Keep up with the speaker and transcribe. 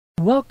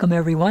Welcome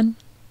everyone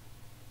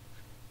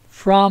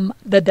from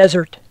the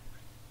desert,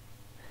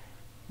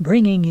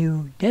 bringing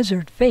you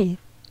Desert Faith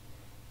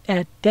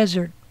at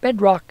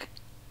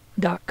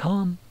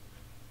DesertBedrock.com.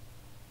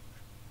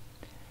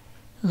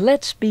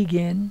 Let's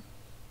begin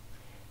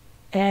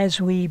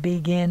as we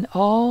begin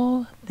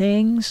all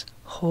things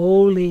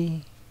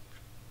holy.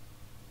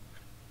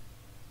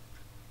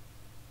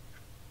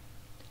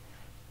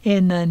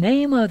 In the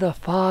name of the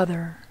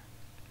Father,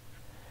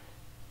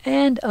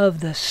 and of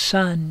the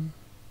Son,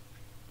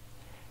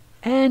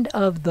 and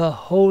of the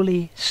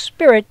Holy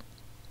Spirit.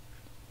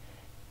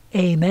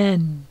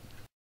 Amen.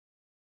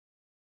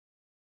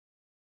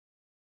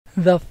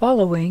 The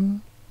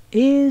following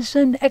is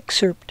an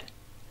excerpt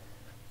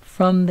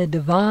from the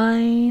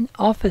Divine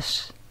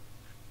Office,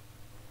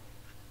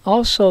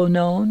 also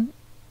known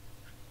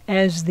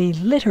as the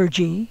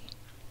Liturgy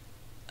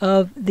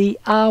of the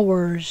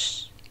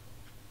Hours.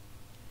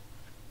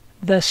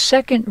 The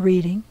second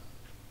reading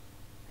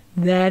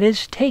that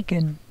is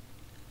taken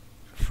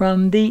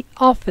from the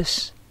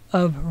Office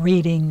of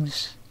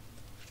Readings,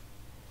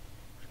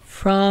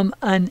 from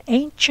an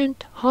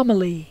ancient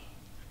homily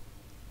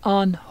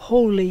on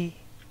Holy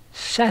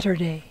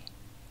Saturday.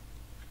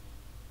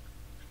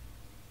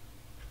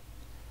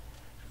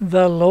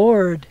 The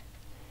Lord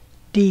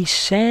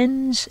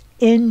descends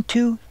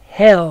into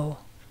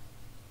hell.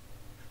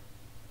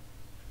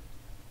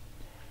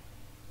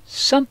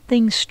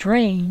 Something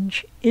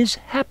strange is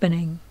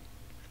happening.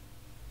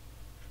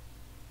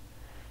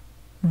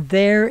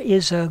 There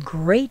is a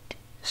great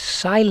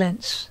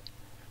silence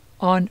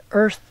on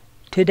earth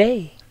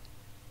today.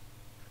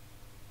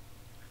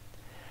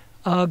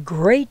 A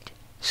great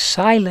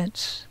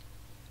silence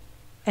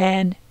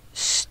and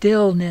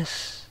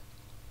stillness.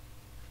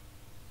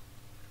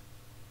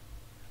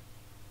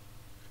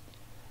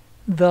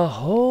 The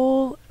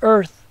whole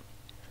earth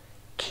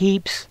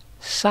keeps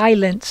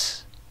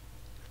silence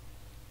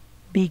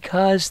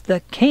because the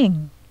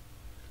King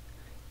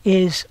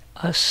is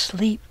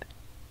asleep.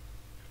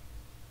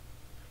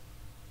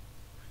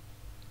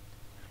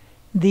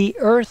 The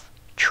earth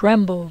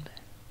trembled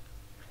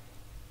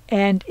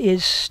and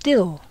is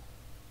still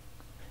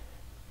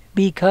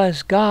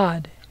because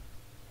God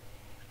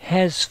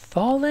has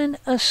fallen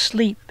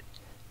asleep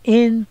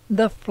in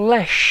the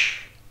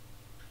flesh,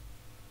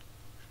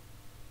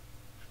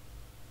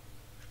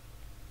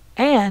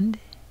 and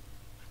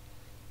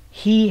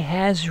He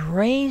has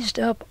raised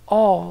up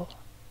all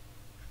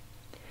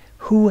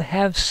who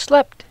have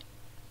slept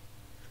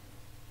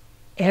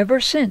ever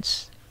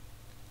since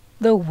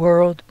the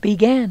world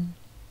began.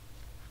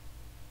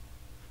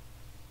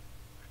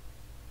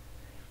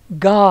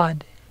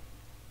 God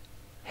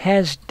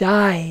has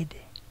died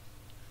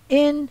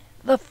in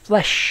the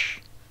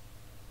flesh,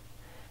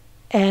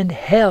 and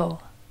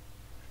hell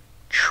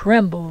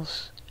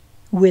trembles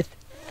with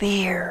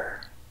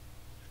fear.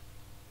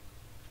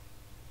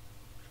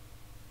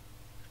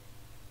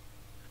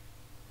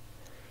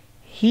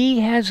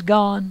 He has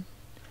gone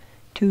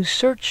to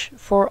search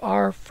for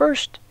our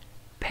first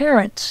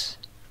parents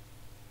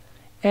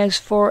as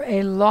for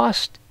a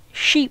lost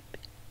sheep,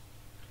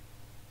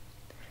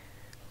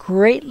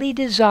 greatly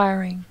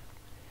desiring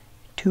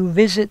to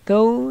visit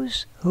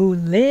those who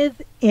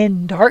live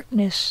in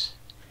darkness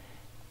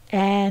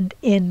and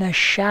in the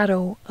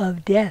shadow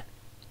of death.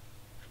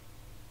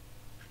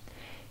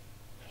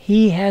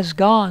 He has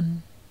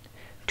gone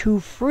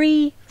to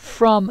free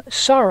from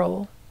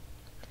sorrow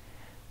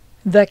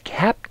the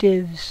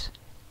captives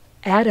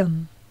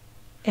Adam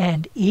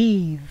and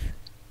Eve.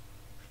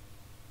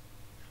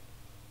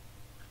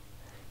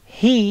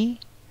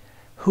 He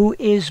who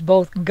is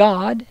both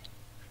God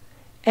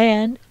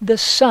and the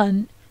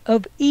Son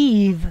of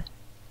Eve.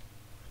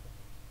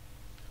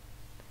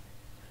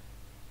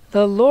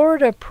 The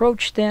Lord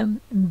approached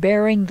them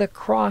bearing the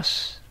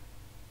cross,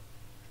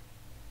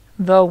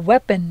 the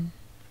weapon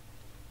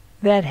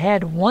that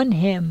had won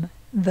him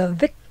the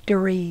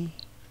victory.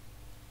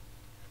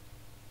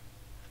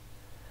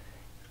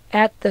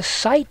 At the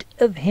sight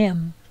of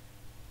him,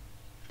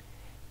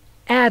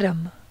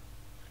 Adam,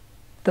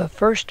 the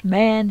first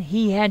man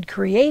he had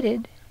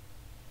created,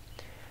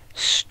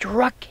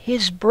 struck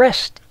his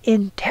breast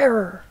in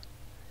terror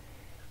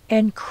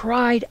and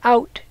cried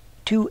out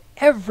to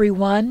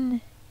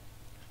everyone,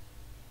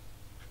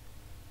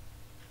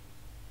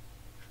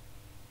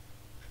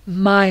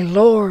 "My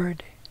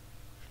Lord,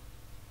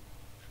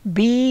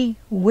 be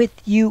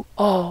with you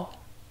all."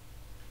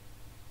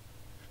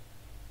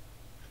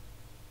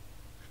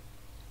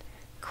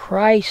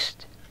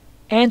 Christ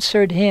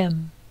answered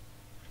him,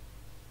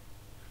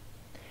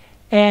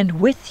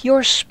 "And with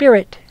your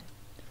spirit."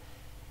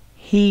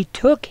 He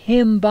took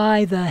him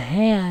by the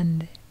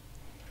hand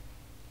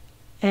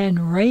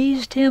and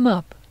raised him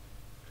up,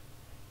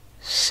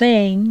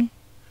 saying,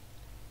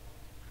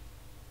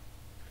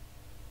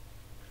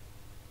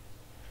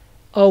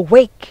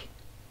 "Awake,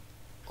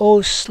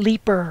 O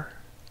sleeper,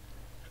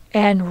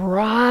 and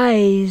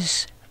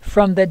rise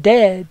from the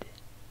dead,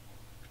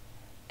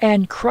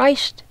 and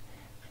Christ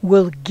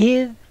will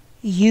give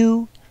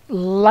you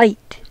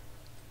light."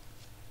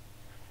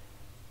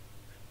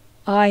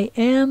 I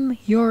am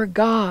your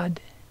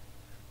God,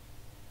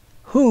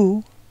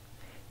 who,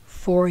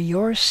 for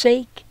your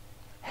sake,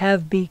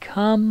 have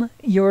become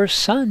your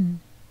Son.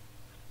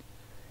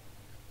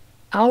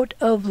 Out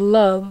of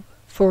love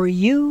for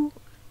you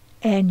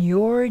and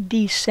your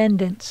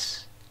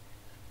descendants,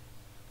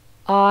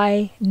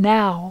 I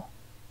now,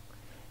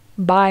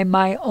 by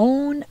my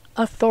own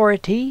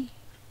authority,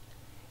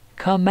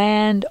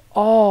 command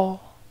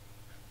all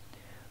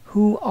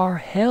who are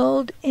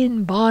held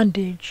in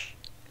bondage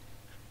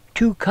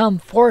to come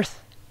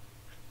forth,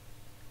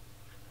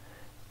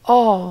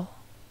 all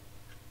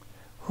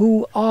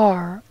who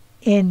are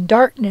in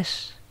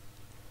darkness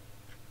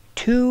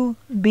to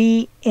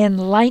be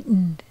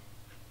enlightened,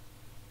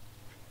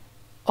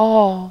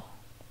 all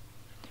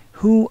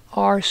who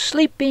are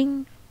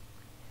sleeping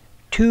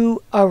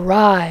to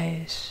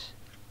arise.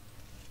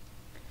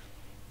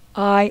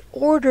 I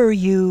order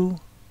you,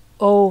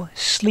 O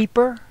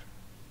sleeper,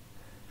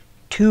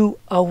 to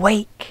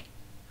awake.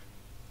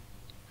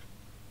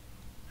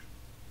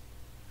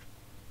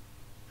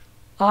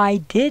 I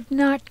did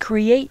not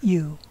create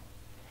you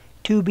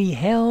to be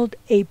held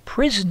a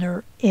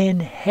prisoner in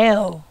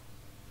hell.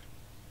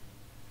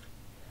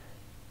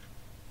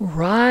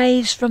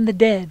 Rise from the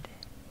dead,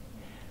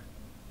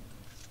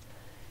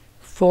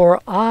 for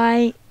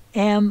I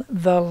am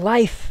the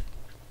life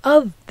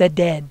of the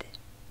dead.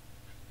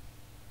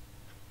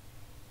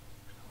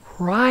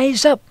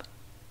 Rise up,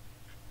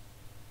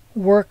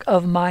 work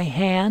of my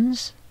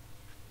hands,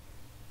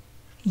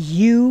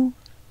 you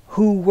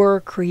who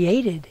were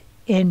created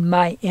in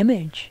my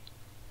image.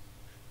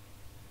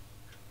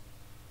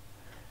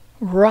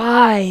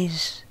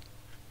 Rise.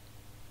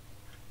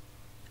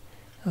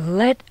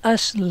 Let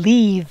us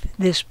leave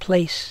this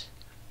place,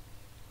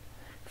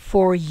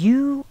 for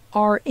you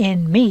are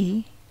in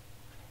me,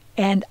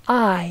 and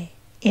I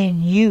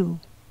in you.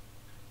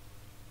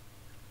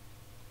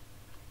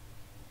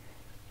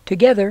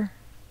 Together,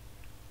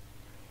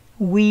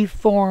 we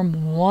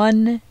form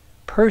one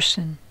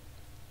person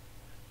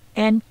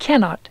and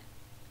cannot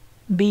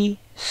be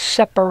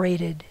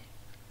separated.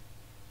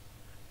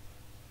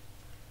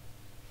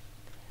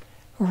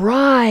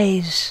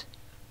 Rise.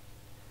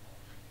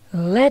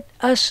 Let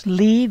us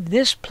leave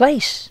this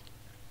place.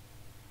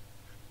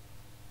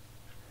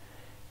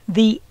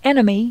 The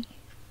enemy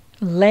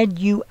led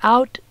you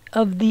out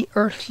of the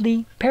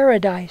earthly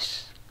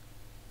paradise.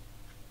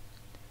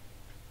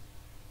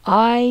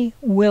 I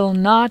will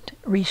not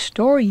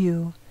restore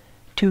you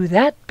to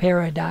that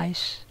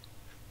paradise,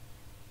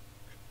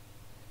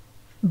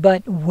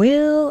 but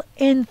will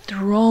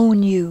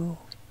enthrone you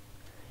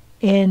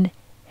in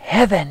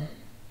heaven.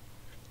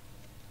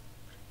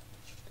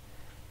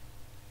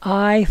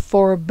 I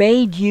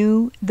forbade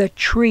you the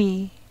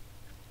tree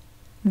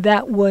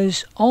that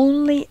was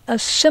only a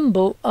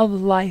symbol of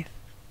life.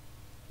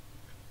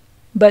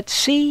 But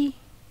see,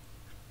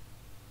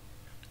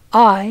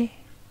 I,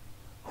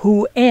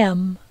 who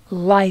am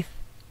life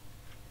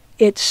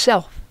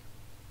itself,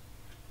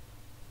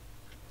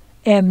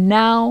 am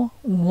now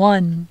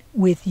one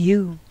with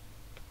you.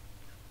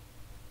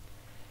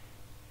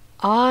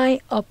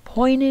 I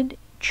appointed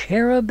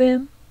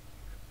cherubim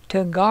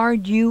to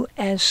guard you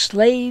as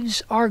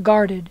slaves are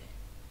guarded.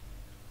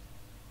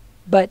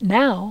 But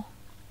now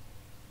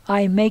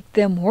I make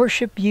them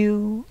worship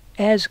you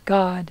as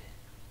God.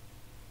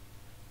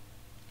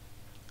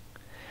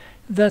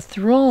 The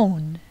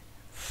throne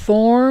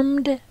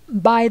formed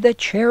by the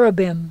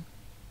cherubim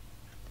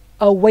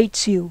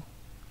awaits you.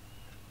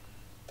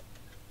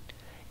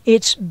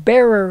 Its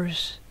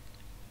bearers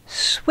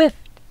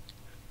swift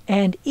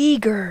and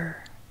eager.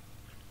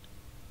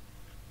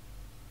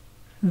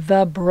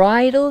 The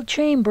bridal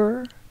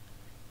chamber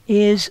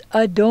is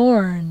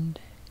adorned.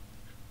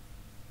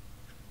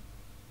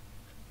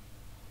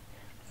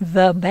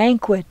 The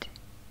banquet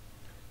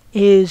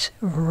is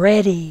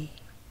ready.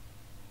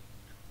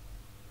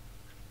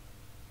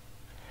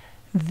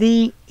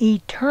 The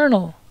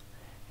eternal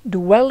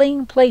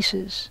dwelling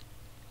places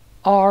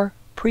are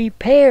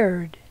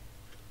prepared.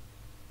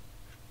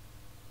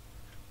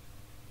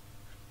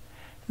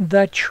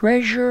 The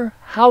treasure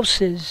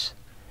houses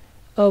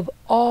of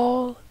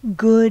all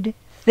good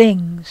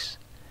things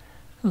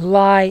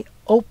lie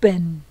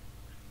open.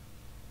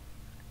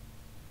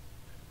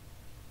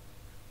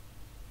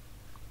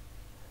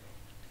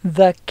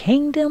 The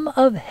kingdom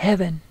of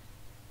heaven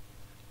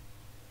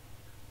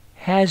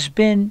has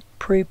been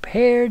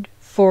prepared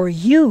for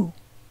you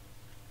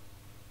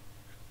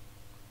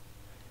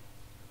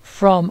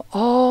from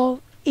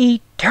all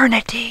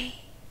eternity.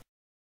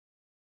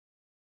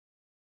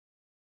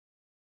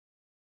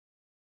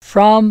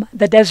 From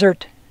the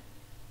desert,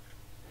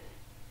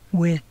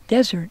 with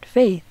desert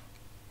faith,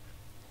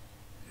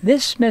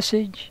 this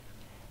message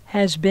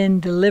has been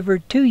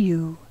delivered to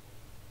you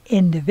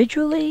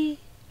individually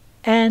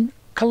and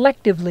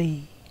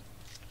collectively.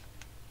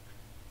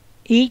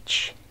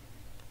 Each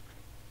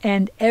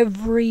and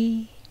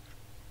every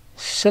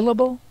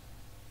syllable,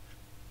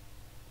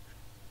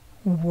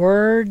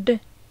 word,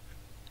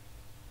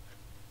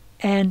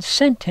 and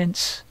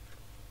sentence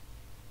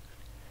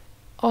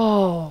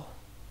all.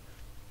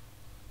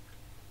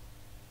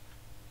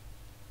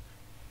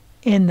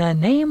 In the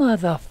name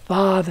of the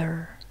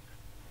Father,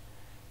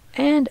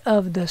 and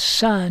of the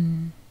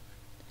Son,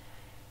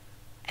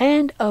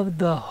 and of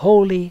the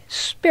Holy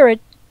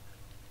Spirit.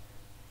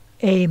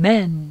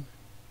 Amen.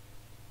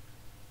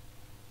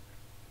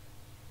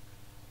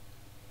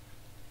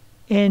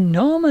 In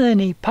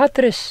nomine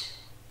Patris,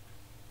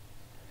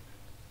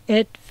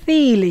 et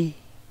Filii,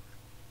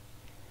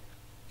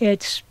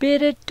 et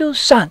Spiritus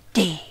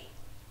Sancti.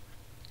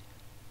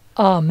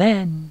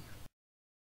 Amen.